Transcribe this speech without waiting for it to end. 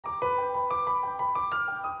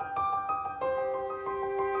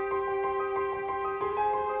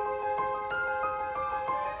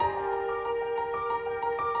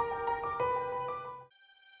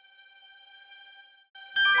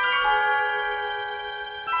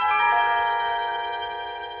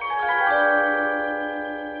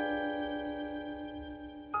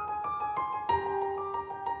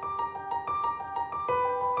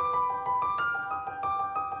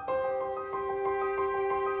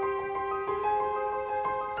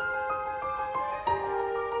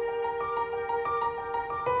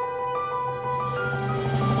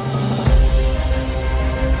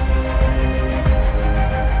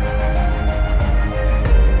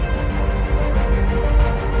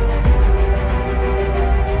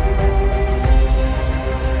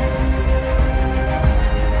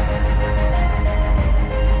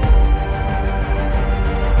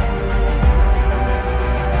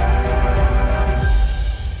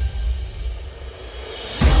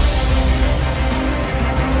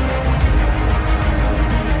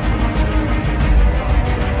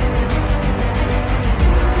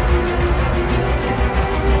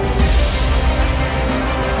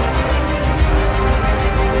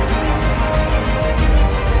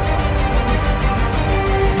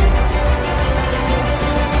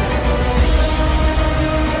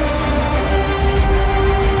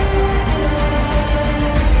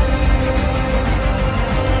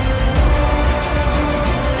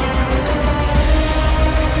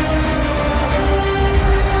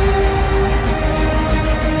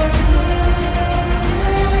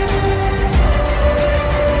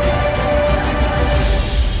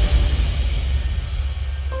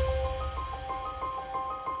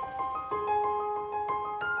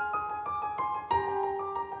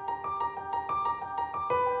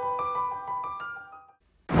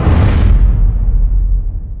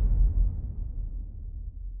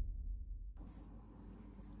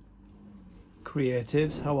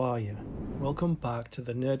Creatives, how are you? Welcome back to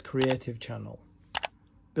the Nerd Creative channel.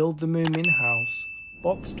 Build the Moomin House,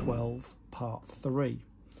 Box 12, Part 3.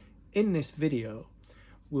 In this video,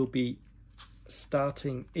 we'll be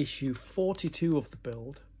starting issue 42 of the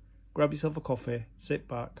build. Grab yourself a coffee, sit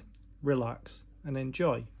back, relax, and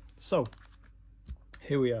enjoy. So,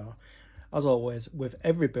 here we are. As always, with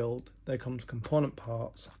every build, there comes component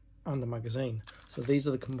parts and a magazine. So these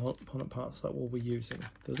are the component parts that we'll be using.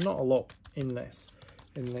 There's not a lot in this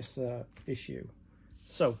issue.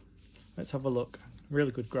 So let's have a look.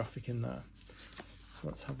 Really good graphic in there. So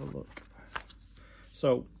let's have a look.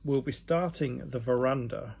 So we'll be starting the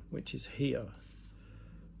veranda, which is here,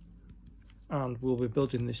 and we'll be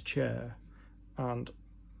building this chair and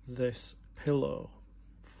this pillow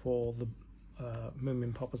for the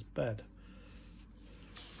Moomin Papa's bed.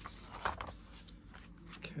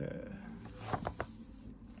 Okay,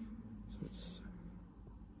 so it's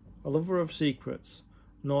a lover of secrets,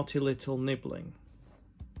 naughty little nibbling.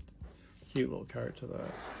 Cute little character there.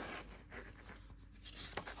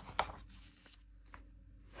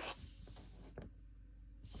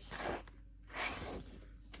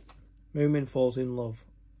 Moomin falls in love.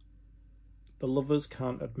 The lovers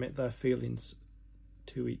can't admit their feelings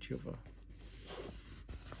to each other.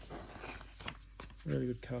 Really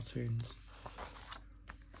good cartoons.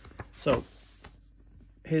 So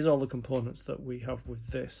here's all the components that we have with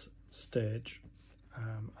this stage,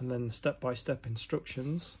 and then the step-by-step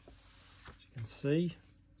instructions. As you can see,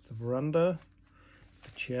 it's the veranda, the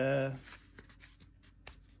chair,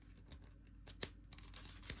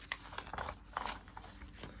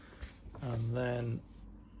 and then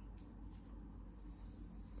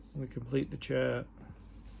we complete the chair,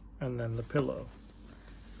 and then the pillow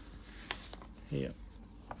here.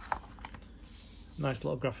 Nice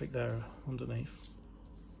little graphic there underneath.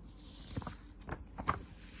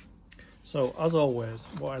 So as always,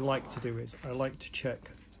 what I like to do is I like to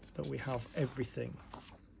check that we have everything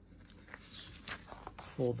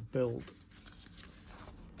for the build.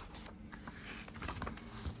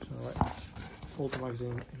 So I like to fold the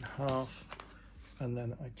magazine in half, and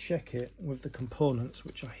then I check it with the components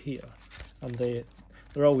which are here, and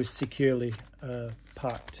they're always securely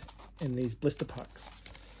packed in these blister packs.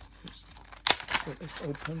 Get this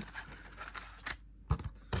open.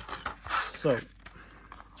 So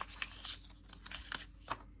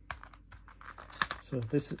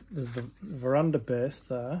there's the veranda base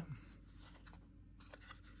there.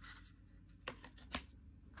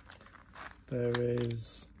 There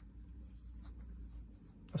is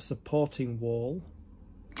a supporting wall.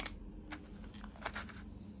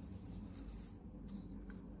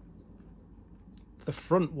 The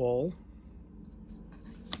front wall.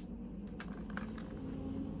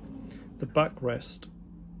 The backrest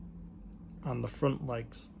and the front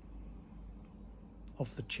legs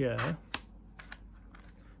of the chair,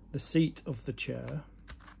 the seat of the chair,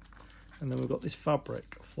 and then we've got this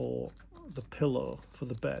fabric for the pillow for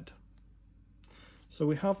the bed. So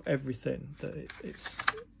we have everything that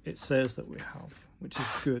it says that we have, which is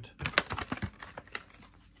good.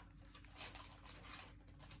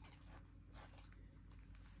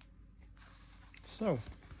 So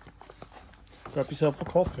grab yourself a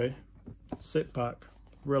coffee, sit back,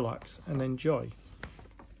 relax, and enjoy.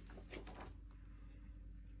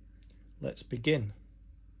 Let's begin.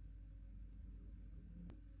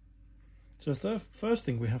 So the first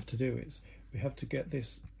thing we have to do is we have to get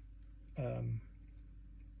this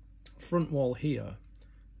front wall here,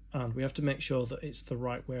 and we have to make sure that it's the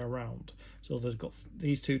right way around. So there's got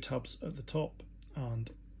these two tabs at the top and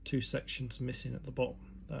two sections missing at the bottom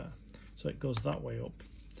there. So it goes that way up,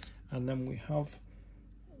 and then we have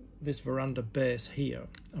this veranda base here,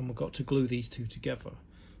 and we've got to glue these two together.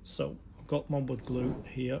 So I've got Moomwood glue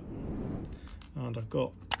here, and I've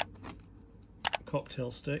got a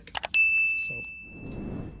cocktail stick. So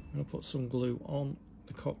I'm going to put some glue on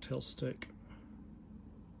the cocktail stick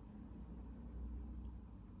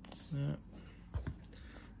there,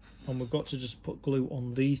 and we've got to just put glue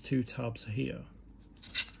on these two tabs here,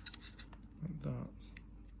 like that.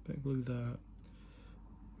 Bit of glue there,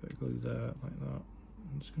 bit of glue there, like that.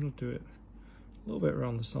 I'm just going to do it a little bit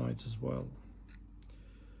around the sides as well,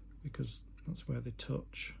 because that's where they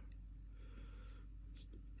touch. Just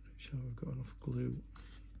make sure we've got enough glue.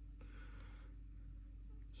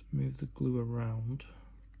 Just move the glue around.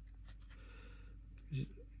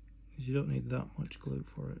 You don't need that much glue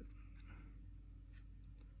for it.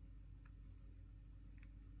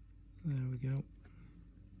 There we go.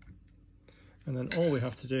 And then all we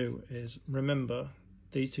have to do is remember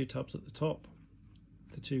these two tabs at the top,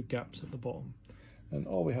 the two gaps at the bottom, and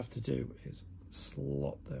all we have to do is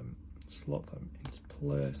slot them slot them into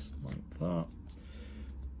place like that,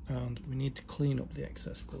 and we need to clean up the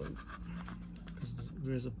excess glue because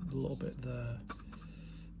there is a little bit there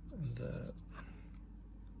and a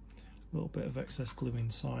little bit of excess glue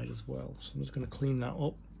inside as well, so I'm just going to clean that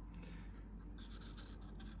up.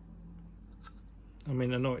 I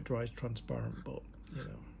mean, I know it dries transparent, but you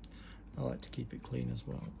know, I like to keep it clean as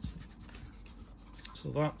well. So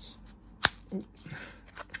that's, oh,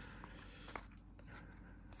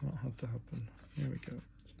 that had to happen. There we go.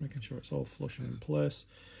 Just making sure it's all flush and in place.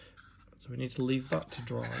 So we need to leave that to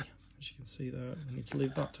dry. As you can see there, we need to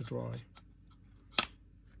leave that to dry.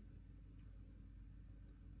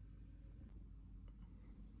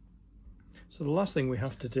 So the last thing we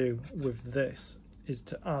have to do with this is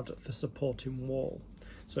to add the supporting wall.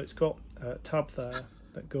 So it's got a tab there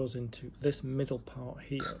that goes into this middle part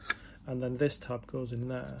here, and then this tab goes in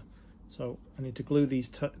there. So I need to glue these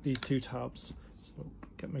two tabs. So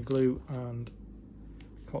get my glue and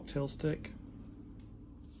cocktail stick.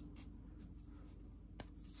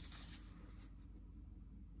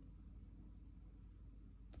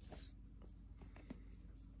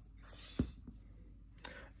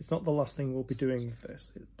 It's not the last thing we'll be doing with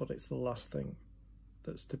this, but it's the last thing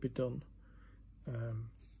that's to be done.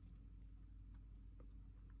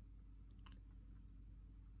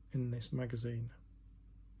 In this magazine,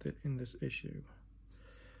 in this issue.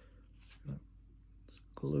 Let's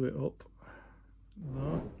glue it up, like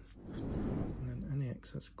that, and then any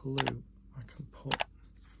excess glue I can put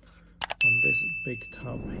on this big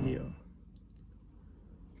tab here.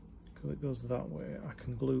 Because it goes that way, I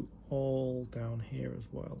can glue all down here as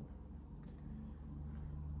well.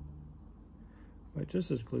 It just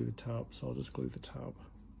says glue the tab, so I'll just glue the tab.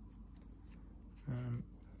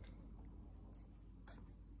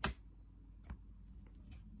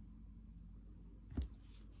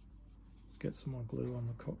 Let's get some more glue on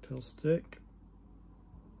the cocktail stick,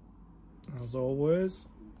 as always.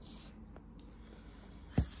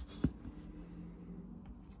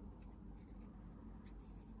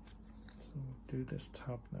 So we'll do this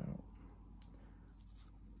tab now.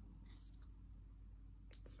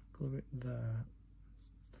 So glue it there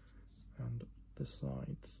and the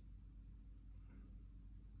sides.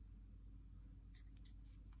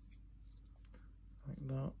 Like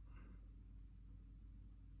that.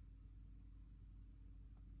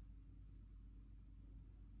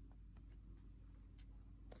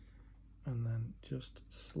 And then just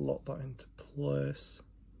slot that into place.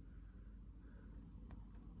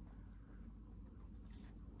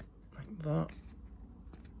 Like that.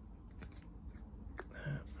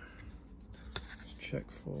 Just check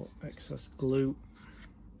for excess glue.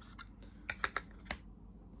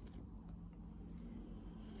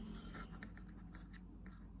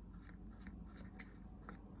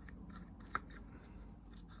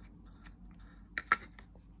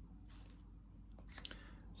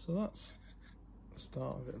 So that's the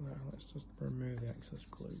start of it now. Let's just remove the excess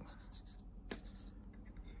glue.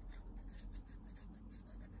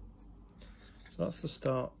 So that's the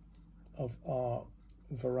start of our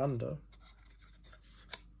veranda.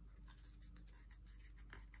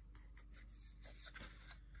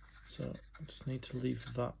 So I just need to leave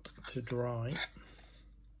that to dry.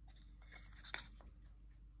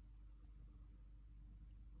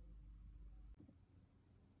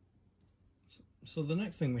 So the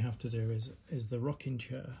next thing we have to do is the rocking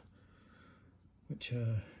chair, which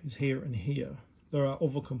is here and here. There are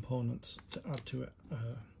other components to add to it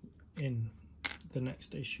in the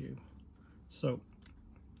next issue. So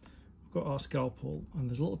we've got our scalpel, and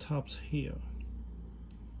there's little tabs here.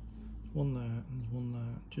 There's one there and there's one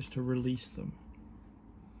there, just to release them.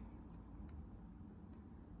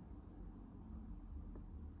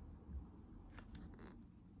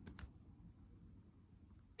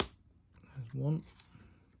 There's one.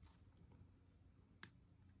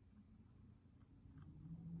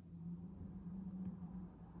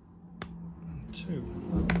 And two.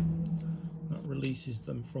 That releases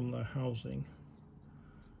them from their housing.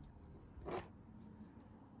 It's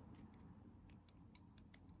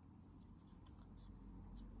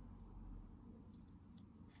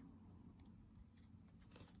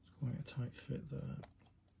quite a tight fit there.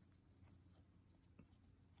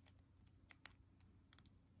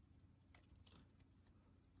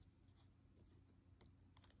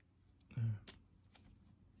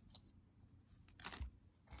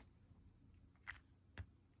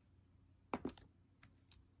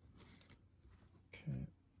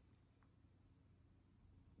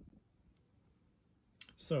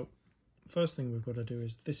 So, first thing we've got to do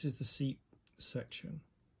is, this is the seat section,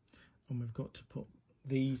 and we've got to put,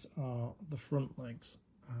 these are the front legs,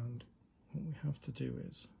 and what we have to do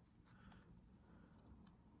is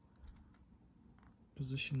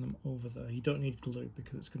position them over there. You don't need glue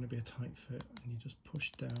because it's going to be a tight fit, and you just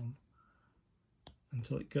push down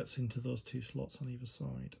until it gets into those two slots on either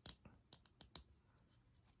side.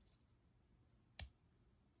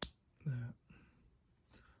 There.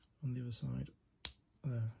 On the other side.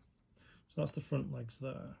 There. So that's the front legs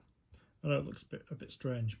there. I know it looks a bit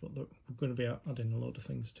strange, but look, we're going to be adding a load of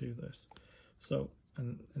things to this. So,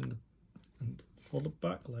 and for the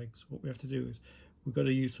back legs, what we have to do is we've got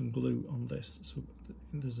to use some glue on this. So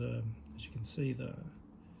there's as you can see there,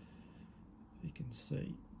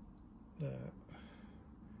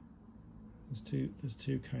 there's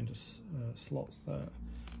two kind of slots there.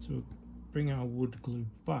 So we'll bring our wood glue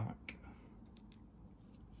back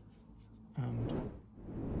and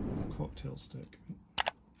a cocktail stick.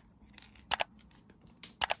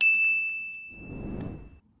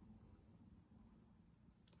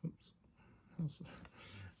 Oops,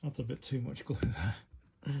 that's a bit too much glue there.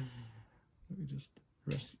 Let me just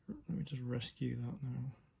rescue that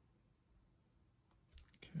now.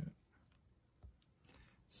 Okay.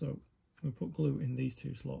 So we put glue in these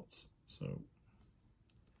two slots. So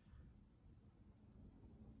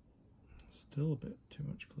still a bit too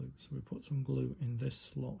much glue. So we put some glue in this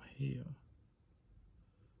slot here,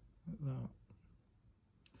 like that.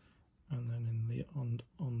 And then in the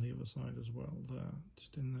on the other side as well, there,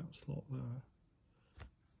 just in that slot there. Right.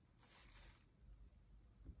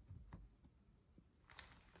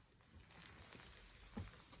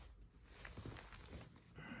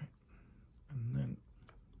 And then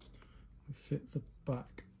we fit the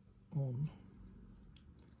back on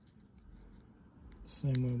the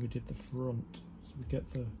same way we did the front. So we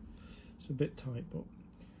get the, it's a bit tight, but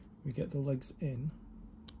we get the legs in.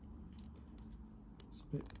 It's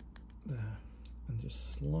a bit there, and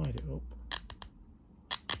just slide it up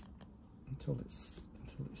until it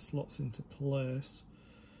slots into place.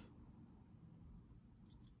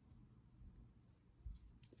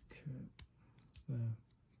 Okay, there.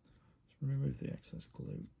 Just remove the excess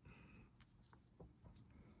glue.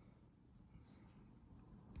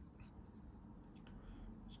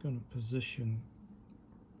 Just going to position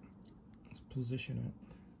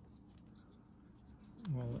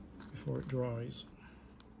it before it dries.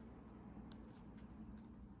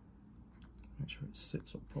 Make sure it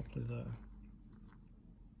sits up properly there.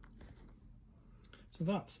 So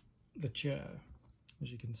that's the chair,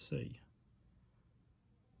 as you can see.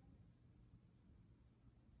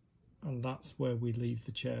 And that's where we leave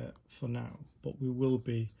the chair for now, but we will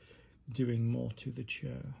be doing more to the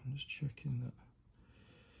chair. I'm just checking that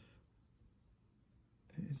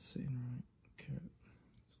it is sitting right. Okay,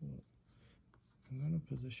 so I'm going to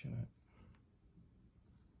position it.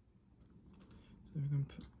 So we're going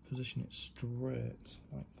to position it straight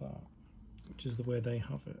like that, which is the way they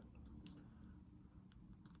have it.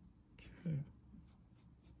 Okay.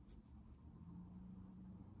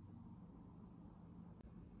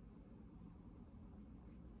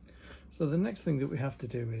 So the next thing that we have to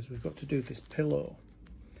do is we've got to do this pillow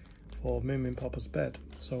for Moomin Papa's bed.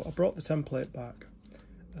 So I brought the template back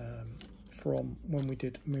from when we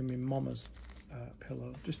did Moomin Mama's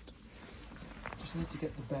pillow. Just need to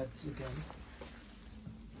get the beds again.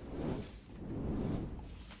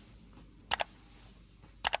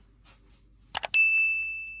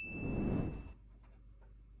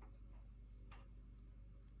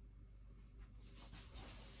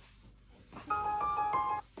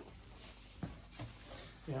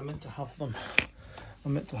 Yeah, I meant to have them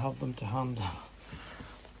to hand,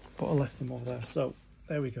 but I left them over there. So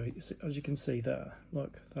there we go. As you can see there,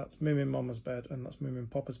 look, that's Moomin Mama's bed and that's Moomin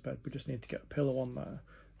Papa's bed. We just need to get a pillow on there.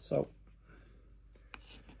 So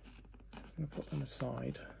I'm going to put them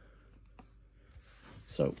aside.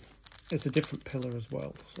 So it's a different pillar as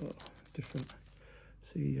well. So different.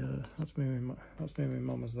 See, that's Moomin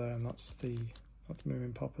Mama's there, and that's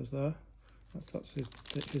Moomin Papa's there. That's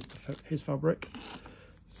his fabric.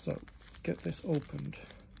 So let's get this opened.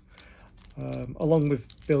 Along with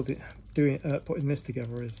putting this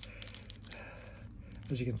together is,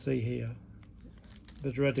 as you can see here,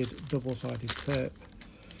 the dreaded double-sided tape.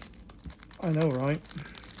 I know, right?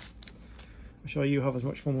 I'm sure you have as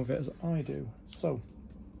much fun with it as I do. So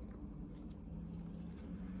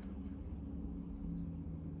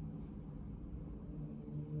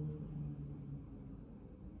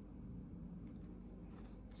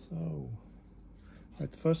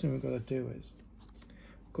right, the first thing we've got to do is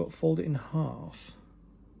we've got to fold it in half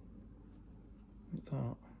like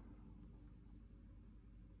that.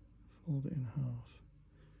 Fold it in half.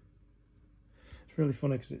 It's really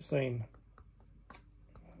funny because it's saying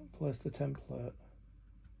place the template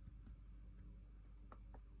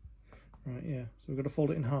Right, yeah. So we've got to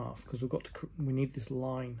fold it in half because we need this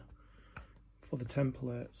line for the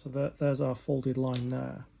template. So there's our folded line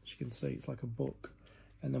there. As you can see, it's like a book.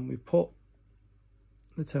 And then we put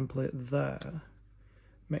the template there.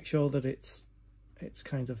 Make sure that it's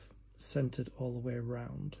kind of centered all the way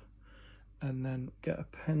around. And then get a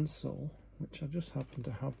pencil, which I just happen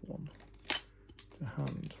to have one to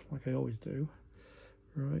hand, like I always do.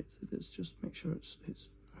 Right, so let's just make sure it's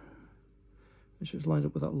lined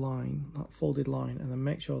up with that line, that folded line, and then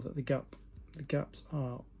make sure that the gaps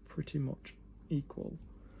are pretty much equal.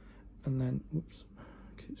 And then, whoops,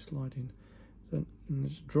 keep sliding. Then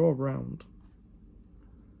just draw around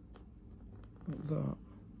like that,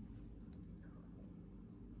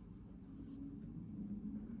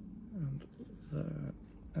 and there,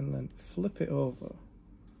 and then flip it over,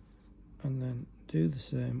 and then do the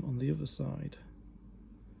same on the other side.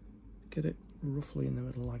 Get it roughly in the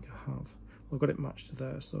middle like I have. I've got it matched to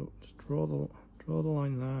there, so just draw the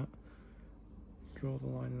line there, draw the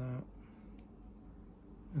line there,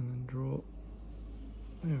 and then draw.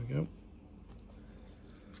 There we go.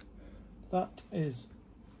 That is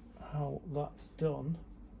how that's done.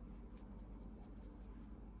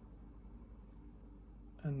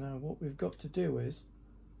 And now what we've got to do is,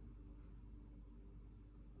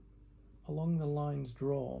 along the lines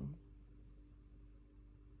drawn,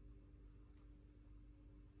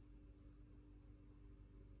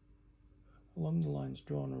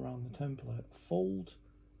 around the template, fold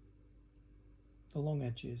the long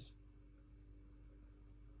edges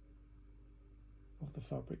of the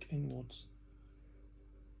fabric inwards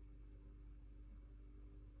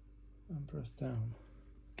and press down.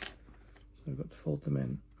 So we've got to fold them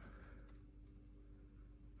in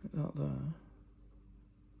like that there.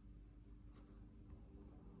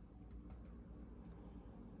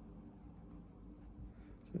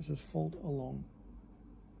 So it says fold along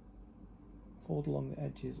the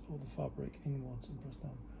edges of the fabric inwards and press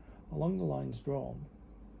down. Along the lines drawn,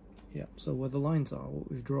 yeah, so where the lines are, what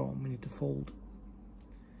we've drawn, we need to fold.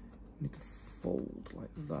 We need to fold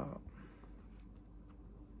like that.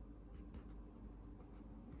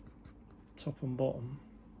 Top and bottom.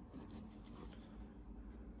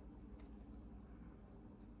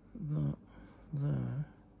 That there.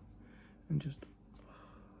 And just,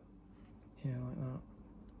 yeah, like that.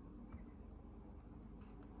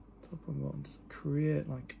 Top and bottom, just create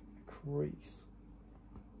like a crease.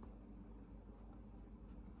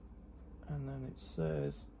 And then it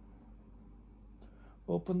says,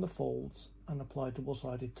 open the folds and apply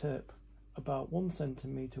double-sided tape about 1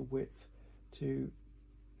 centimetre width to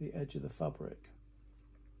the edge of the fabric.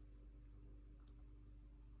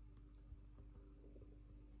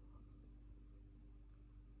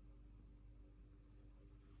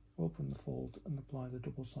 Open the fold and apply the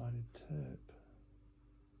double-sided tape.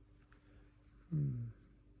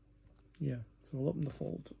 Yeah, so we'll open the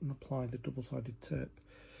fold and apply the double-sided tape.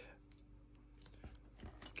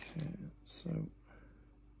 Okay, so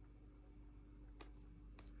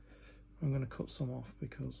I'm going to cut some off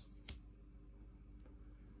because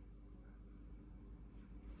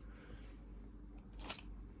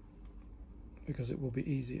it will be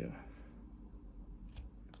easier.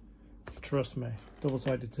 Trust me,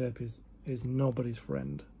 double-sided tape is nobody's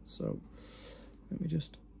friend. So let me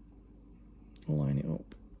just line it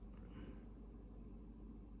up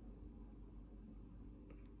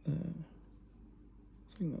there.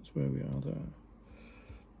 I think that's where we are there.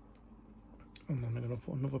 And then I'm going to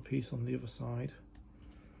put another piece on the other side.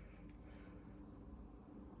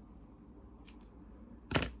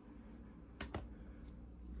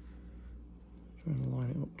 Trying to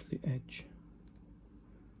line it up to the edge.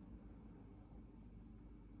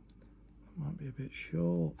 That might be a bit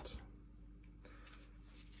short.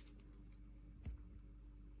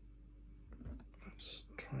 Let's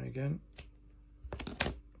try again.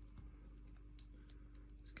 Let's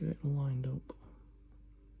get it lined up.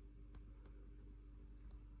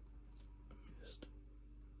 Just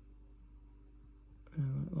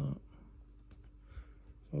like that.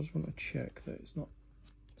 So I just want to check that it's not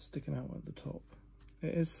sticking out at the top.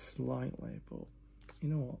 It is slightly, but you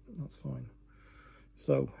know what, that's fine.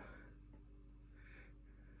 So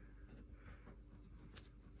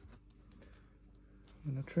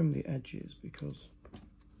I'm going to trim the edges because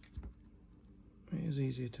it is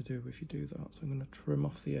easier to do if you do that. So I'm going to trim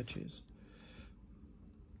off the edges.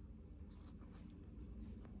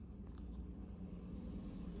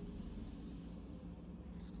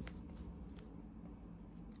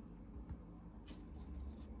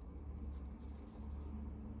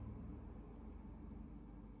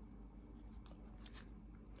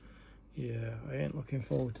 Yeah, I ain't looking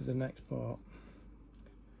forward to the next part.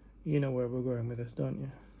 You know where we're going with this, don't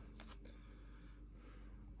you?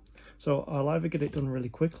 So I'll either get it done really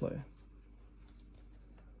quickly,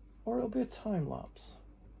 or it'll be a time lapse.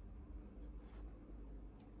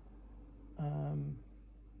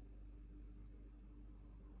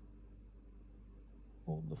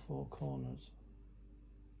 Hold the 4 corners.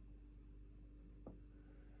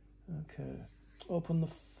 Okay, open the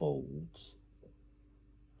folds.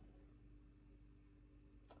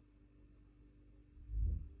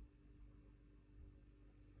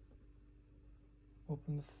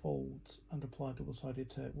 Open the folds and apply double-sided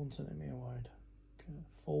tape 1 centimetre wide. Okay,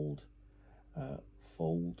 fold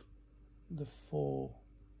the 4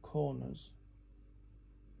 corners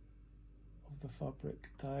of the fabric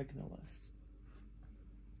diagonally.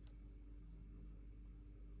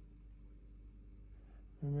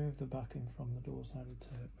 Remove the backing from the double-sided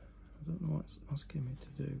tape. I don't know what it's asking me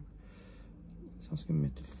to do. It's asking me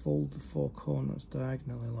to fold the 4 corners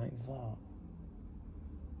diagonally like that.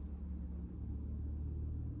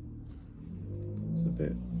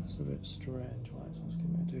 It's a bit strange why it's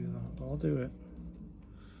asking me to do that, but I'll do it.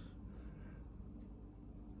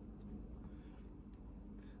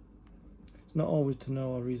 It's not always to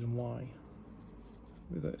know a reason why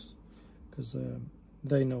with this, because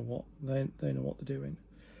they know what they're doing,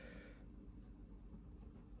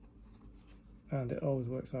 and it always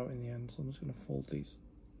works out in the end. So I'm just going to fold these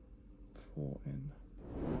 4 in.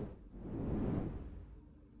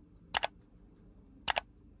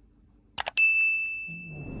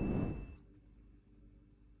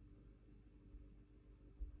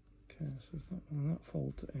 Okay, so if when that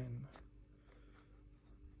folds in,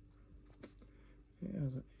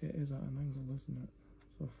 it is at an angle, isn't it?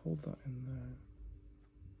 So fold that in there,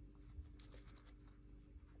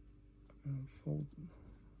 and fold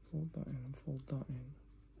that in, and fold that in.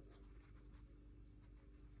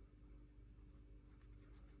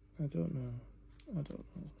 I don't know. I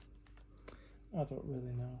don't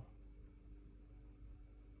really know.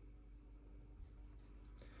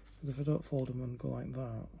 Because if I don't fold them and go like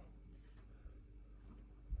that,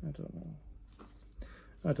 I don't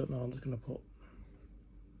know. I'm just going to put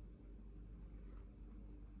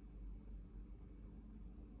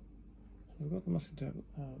we've got the masking tape,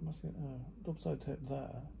 double-sided tape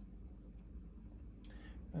there,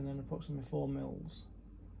 and then approximately 4 mils.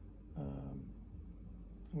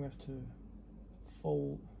 We have to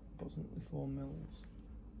fold approximately 4 mils.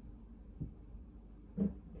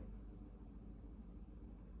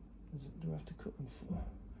 Do we have to cut them?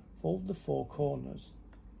 Fold the 4 corners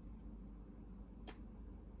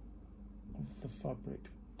of the fabric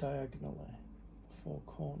diagonally. 4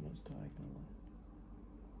 corners diagonally.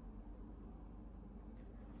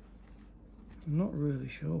 I'm not really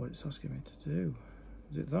sure what it's asking me to do.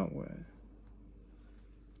 Is it that way?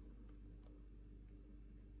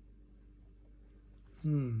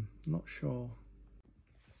 Not sure.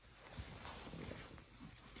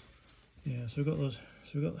 Yeah, so we've got those.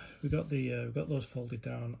 So we've got those folded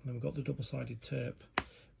down, and then we've got the double-sided tape.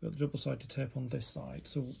 We've got the double-sided tape on this side.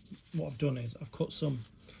 So what I've done is I've cut some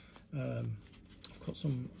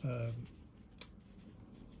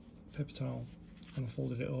paper towel, and I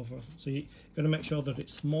folded it over. So you're going to make sure that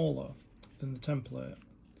it's smaller than the template,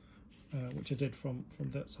 which I did from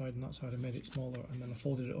that side and that side. I made it smaller, and then I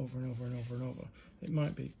folded it over and over and over and over. It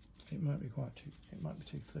might be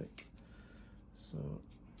too thick. So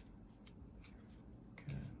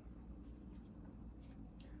okay.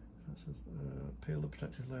 That says peel the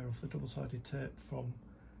protective layer off the double-sided tape from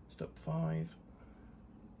step 5,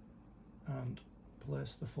 and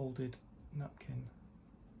place the folded napkin.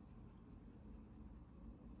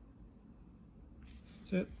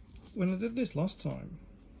 So when I did this last time,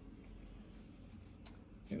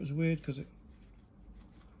 it was weird because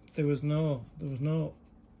there was no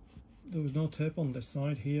tape on this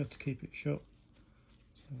side here to keep it shut.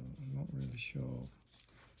 So I'm not really sure.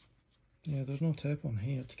 Yeah, there's no tape on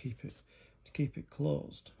here to keep it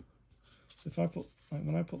closed. So if I put, like,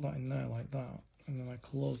 when I put that in there like that, and then I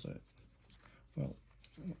close it, well,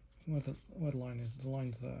 where the line is, the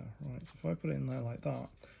line's there, right? So if I put it in there like that,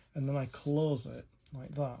 and then I close it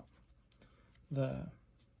like that, there,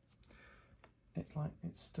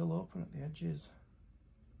 it's still open at the edges.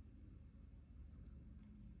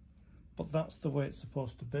 But that's the way it's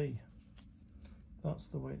supposed to be. That's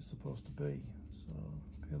the way it's supposed to be. So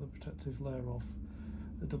peel the protective layer off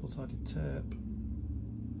the double-sided tape.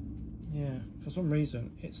 Yeah, for some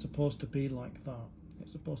reason it's supposed to be like that.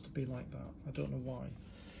 It's supposed to be like that. I don't know why.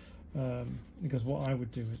 Because what I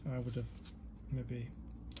would do is I would have maybe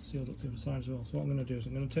sealed up the other side as well. So what I'm going to do is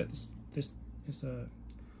I'm going to take this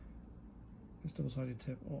double-sided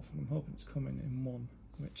tape off, and I'm hoping it's coming in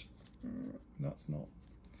which that's not.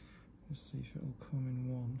 Let's see if it'll come in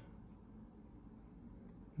one.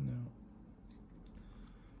 No.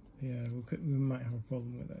 Yeah, we might have a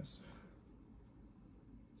problem with this.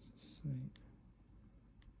 Let's see.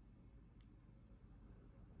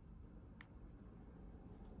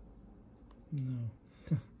 No.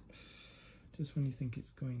 Just when you think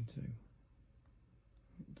it's going to,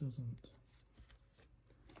 it doesn't.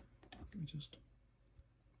 Let me just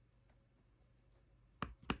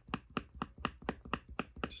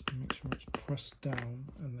make sure it's pressed down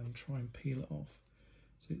and then try and peel it off.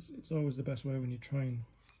 So it's always the best way when you try and,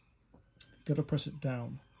 you've got to press it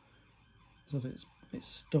down so that it's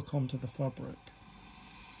stuck onto the fabric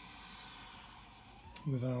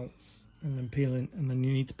without, and then peeling, and then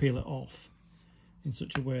you need to peel it off in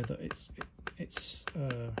such a way that it's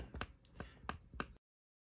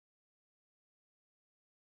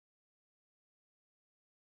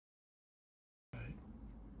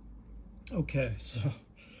okay, so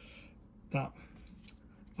that,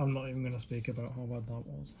 I'm not even going to speak about how bad that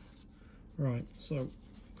was. Right, so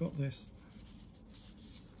got this.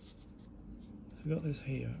 So got this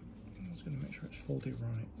here. I'm just going to make sure it's folded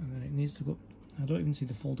right, and then it needs to go. I don't even see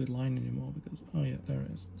the folded line anymore because, oh yeah, there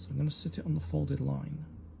it is. So I'm going to sit it on the folded line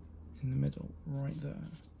in the middle, right there.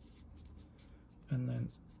 And then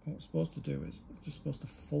what I'm supposed to do is I'm just supposed to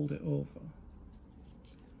fold it over.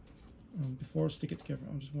 And before I stick it together,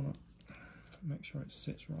 I just want to make sure it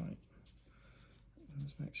sits right. And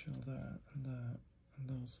just make sure there and there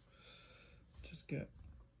and those. Just get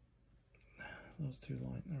those two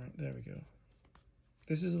lines. All right, there we go.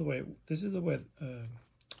 This is the way. This is the way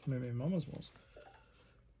Moomin Mama's was.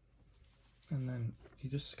 And then you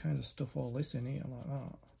just kind of stuff all this in here like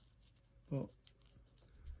that. But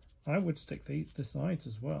I would stick the sides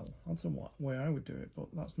as well. That's the way I would do it, but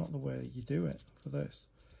that's not the way you do it for this.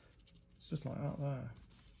 It's just like that there.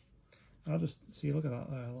 I'll just see, look at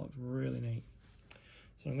that there, it looks really neat.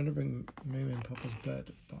 So I'm going to bring Moomin Papa's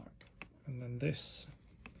bed back, and then this,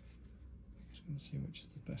 I'm just going to see which is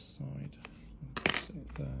the best side. I'll sit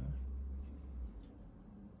it there.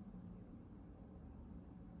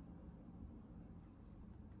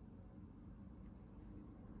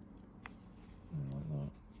 Like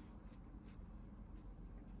that.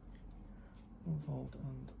 Unfold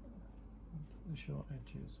and the short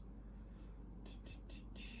edges.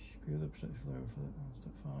 Peel the protective layer for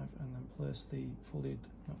step 5, and then place the folded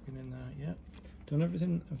napkin in there. Yeah, done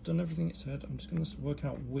everything. I've done everything it said. I'm just going to work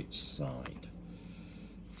out which side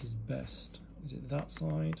is best. Is it that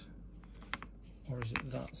side or is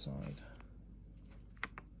it that side?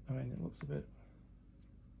 I mean, it looks a bit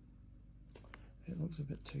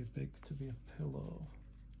too big to be a pillow.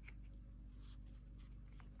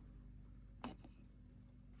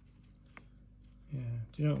 Yeah.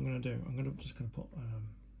 Do you know what I'm going to do? I'm just going to put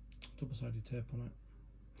double-sided tape on it.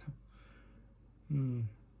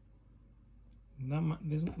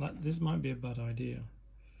 This might be a bad idea,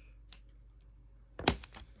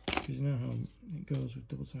 because you know how it goes with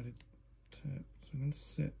double-sided tape.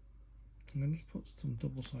 So I'm going to just put some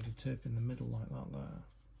double-sided tape in the middle like that there,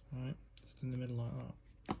 right? Just in the middle like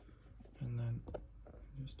that, and then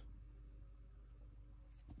just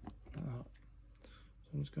like that. So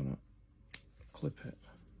I'm just going to clip it.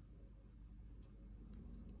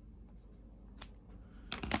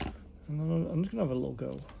 And I'm just gonna have a little go.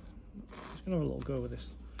 I'm just gonna have a little go with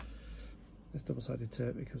this double-sided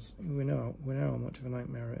tape, because we know how much of a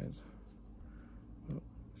nightmare it is. But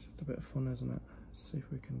it's just a bit of fun, isn't it? Let's see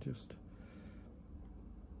if we can just.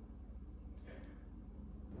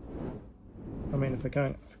 I mean, if I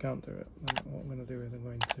can't do it, then what I'm gonna do is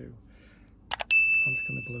I'm just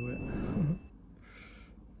gonna glue it.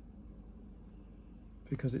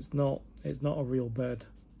 Because it's not a real bed,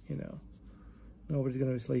 you know. Nobody's going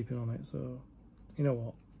to be sleeping on it, so you know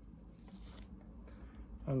what?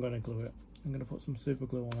 I'm going to glue it. I'm going to put some super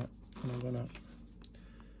glue on it, and I'm going to,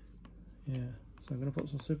 so I'm going to put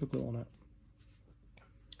some super glue on it,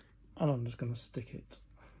 and I'm just going to stick it.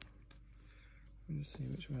 Let me just see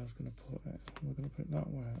which way I was going to put it. We're going to put it that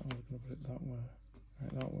way, or we're going to put it that way.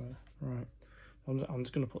 Right, that way. Right. I'm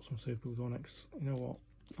just going to put some super glue on it, because you know what?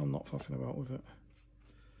 I'm not faffing about with it.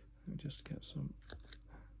 Let me just get some.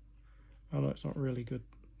 I know it's not really good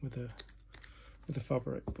with the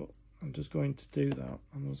fabric, but I'm just going to do that.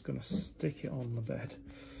 I'm just going to stick it on the bed.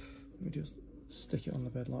 Let me just stick it on the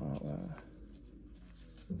bed like that there.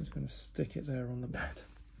 I'm just going to stick it there on the bed.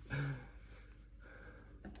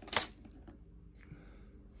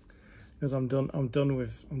 Because I'm done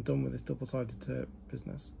with this double-sided tape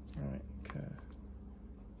business. Right, okay.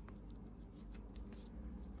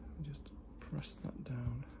 Just press that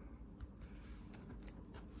down.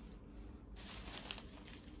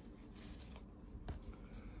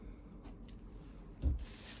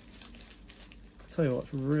 tell you what,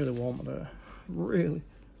 it's really warm today. Really,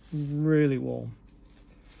 really warm.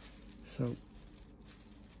 So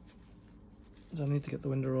I need to get the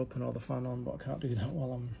window open or the fan on, but I can't do that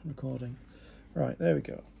while I'm recording. Right, there we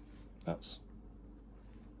go. That's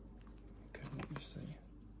okay. Let me see.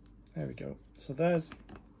 There we go. So there's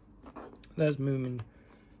Moomin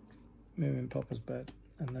Papa's bed,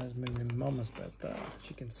 and there's Moomin Mama's bed there, as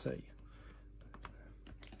you can see.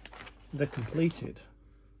 They're completed,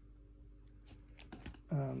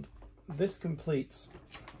 and this completes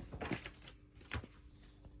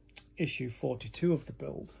issue 42 of the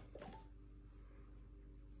build.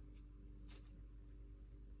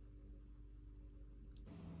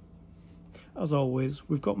 As always,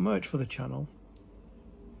 we've got merch for the channel.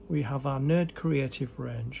 We have our Nerd Creative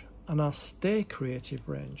range and our Stay Creative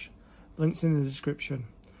range. Links in the description.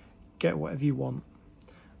 Get whatever you want.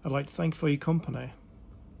 I'd like to thank you for your company.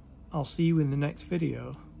 I'll see you in the next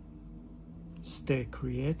video. Stay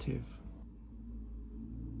creative.